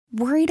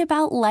Worried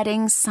about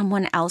letting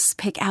someone else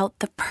pick out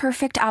the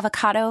perfect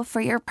avocado for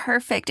your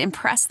perfect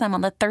impress them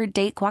on the third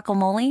date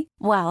guacamole?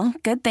 Well,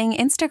 good thing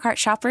Instacart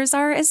shoppers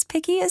are as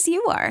picky as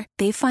you are.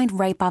 They find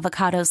ripe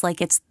avocados like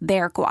it's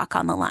their guac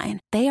on the line.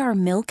 They are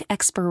milk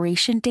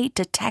expiration date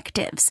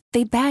detectives.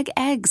 They bag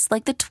eggs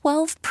like the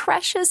 12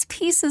 precious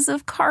pieces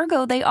of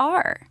cargo they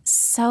are.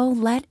 So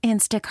let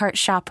Instacart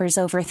shoppers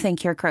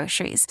overthink your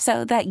groceries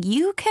so that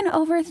you can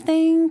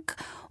overthink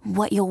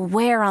what you'll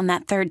wear on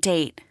that third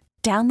date.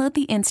 Download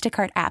the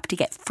Instacart app to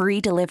get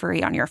free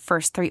delivery on your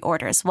first 3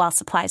 orders while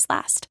supplies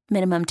last.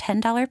 Minimum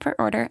 $10 per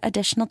order.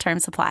 Additional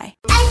terms apply.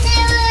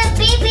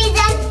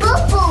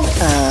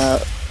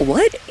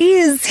 What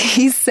is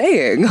he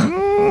saying?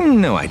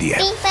 No idea.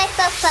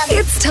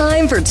 It's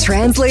time for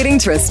Translating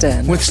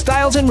Tristan With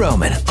Styles and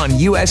Roman on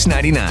US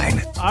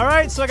 99. All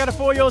right, so I got a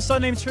 4-year-old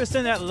son named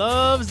Tristan that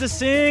loves to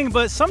sing,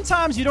 but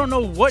sometimes you don't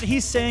know what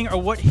he's saying or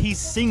what he's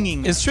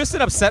singing. Is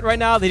Tristan upset right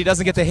now that he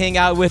doesn't get to hang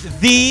out with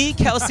the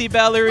Kelsey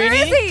Ballerini? Where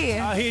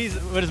is he? He's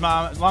with his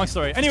mom. Long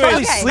story. Anyway,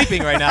 Probably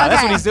sleeping right now.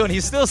 That's what he's doing.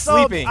 He's still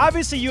sleeping.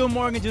 Obviously, you and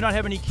Morgan do not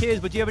have any kids,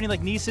 but do you have any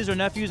like nieces or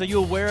nephews? Are you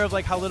aware of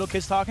like how little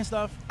kids talk and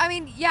stuff? I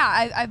mean,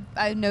 yeah,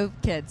 I know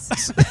kids.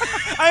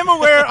 I am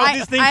aware of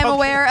these things. I'm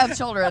aware of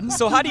children.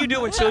 So how do you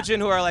do with children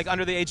who are like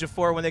under the age of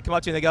 4 when they come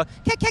up to you and they go,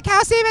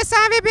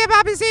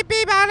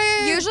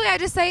 Usually I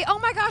just say, oh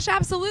my gosh,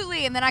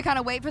 absolutely. And then I kind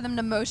of wait for them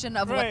to motion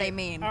of what they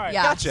mean. All right.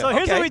 Yeah. Gotcha. So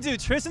here's Okay. what we do.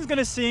 Tristan's going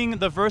to sing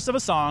the verse of a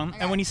song,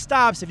 and when he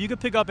stops, if you could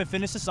pick up and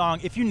finish the song,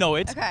 if you know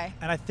it, Okay.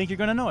 and I think you're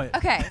going to know it.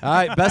 Okay. all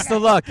right, best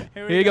of luck. Here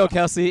Here we you go, go.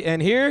 Kelsey.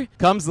 And here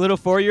comes little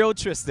 4-year-old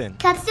Tristan.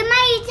 Customer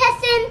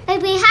testing,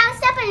 baby,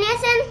 house up and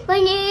listen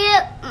when you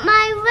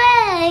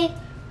my way.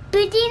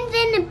 Pudding's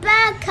in the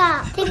back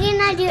car, thinking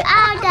I do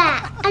all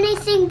that, and he's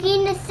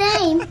thinking the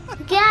same.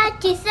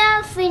 Got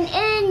yourself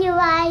in your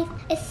life,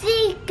 and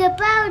think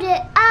about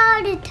it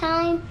all the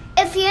time.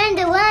 If you're in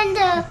the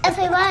window, if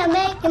you want to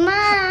make your mind.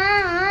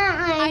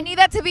 I need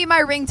that to be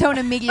my ringtone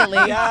immediately.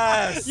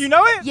 Yes. You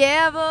know it?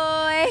 Yeah,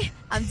 boy.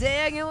 I'm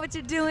digging what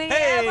you're doing.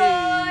 Hey.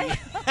 Yeah, boy.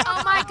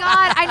 Oh my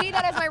God. I need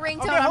that as my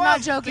ringtone. Okay, I'm hold not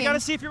on. joking. We got to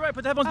see if you're right.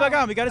 Put the headphones back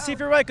on. We got to see if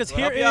you're right, because We'll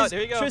here help you out. is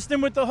Here you go.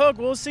 Tristan with the hook.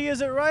 We'll see,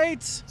 is it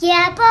right?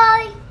 Yeah,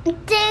 boy.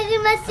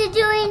 Digging what you're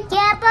doing.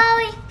 Yeah,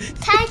 boy.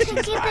 Time to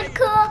keep it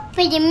cool.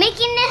 For you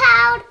making it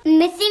hard,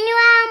 missing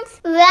your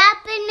arms,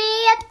 wrapping me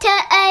up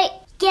tight.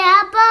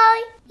 Yeah,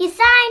 boy. You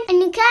sign and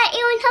you can't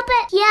even help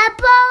it. Yeah,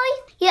 boy.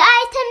 Your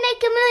eyes can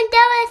make a moon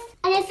jealous.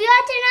 And if you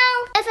want to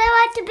know if I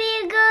want to be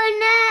a good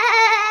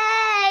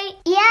night,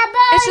 yeah,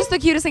 boy. It's just the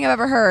cutest thing I've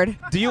ever heard.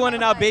 Do you want to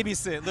now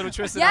babysit little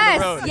Tristan on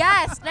the road?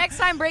 Yes, yes. Next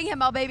time, bring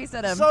him. I'll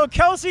babysit him. So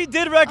Kelsey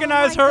did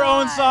recognize Oh my her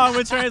own God. song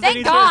with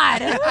Translating Thank God.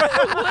 Tristan.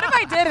 What if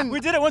I didn't? We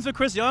did it once with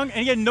Chris Young,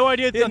 and he had no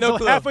idea He had no until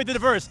clue. halfway through the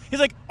verse. He's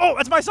like, oh,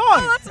 that's my song.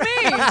 Oh, that's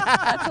me.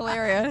 That's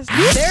hilarious.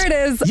 There it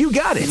is. You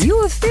got it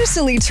You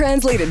officially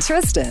translated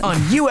Tristan. on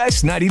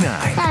US 99.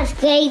 That's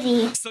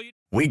crazy.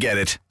 We get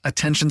it.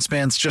 Attention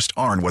spans just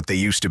aren't what they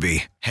used to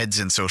be. Heads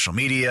in social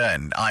media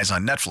and eyes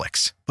on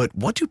Netflix. But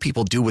what do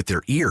people do with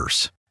their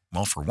ears?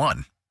 Well, for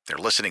one, they're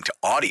listening to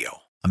audio.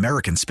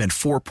 Americans spend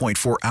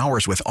 4.4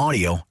 hours with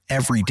audio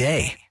every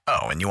day.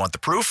 Oh, and you want the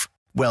proof?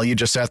 Well, you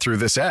just sat through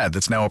this ad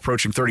that's now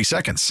approaching 30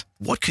 seconds.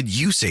 What could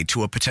you say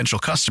to a potential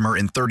customer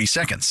in 30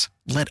 seconds?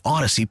 Let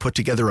Odyssey put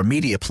together a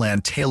media plan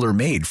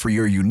tailor-made for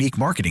your unique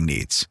marketing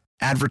needs.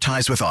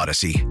 Advertise with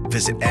Odyssey.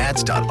 Visit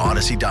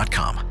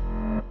ads.odyssey.com.